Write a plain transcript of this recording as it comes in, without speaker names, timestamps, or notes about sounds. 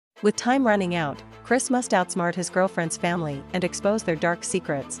With time running out, Chris must outsmart his girlfriend's family and expose their dark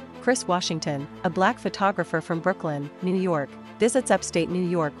secrets. Chris Washington, a black photographer from Brooklyn, New York, visits upstate New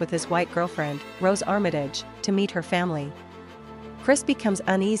York with his white girlfriend, Rose Armitage, to meet her family. Chris becomes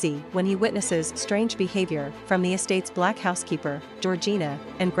uneasy when he witnesses strange behavior from the estate's black housekeeper, Georgina,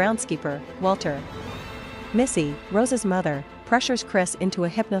 and groundskeeper, Walter. Missy, Rose's mother, pressures Chris into a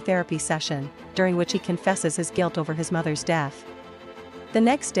hypnotherapy session, during which he confesses his guilt over his mother's death. The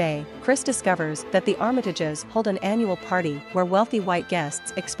next day, Chris discovers that the Armitages hold an annual party where wealthy white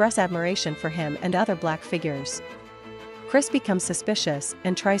guests express admiration for him and other black figures. Chris becomes suspicious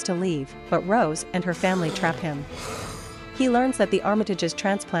and tries to leave, but Rose and her family trap him. He learns that the Armitages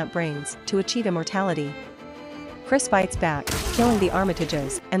transplant brains to achieve immortality. Chris fights back, killing the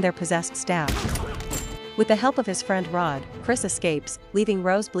Armitages and their possessed staff. With the help of his friend Rod, Chris escapes, leaving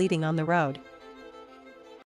Rose bleeding on the road.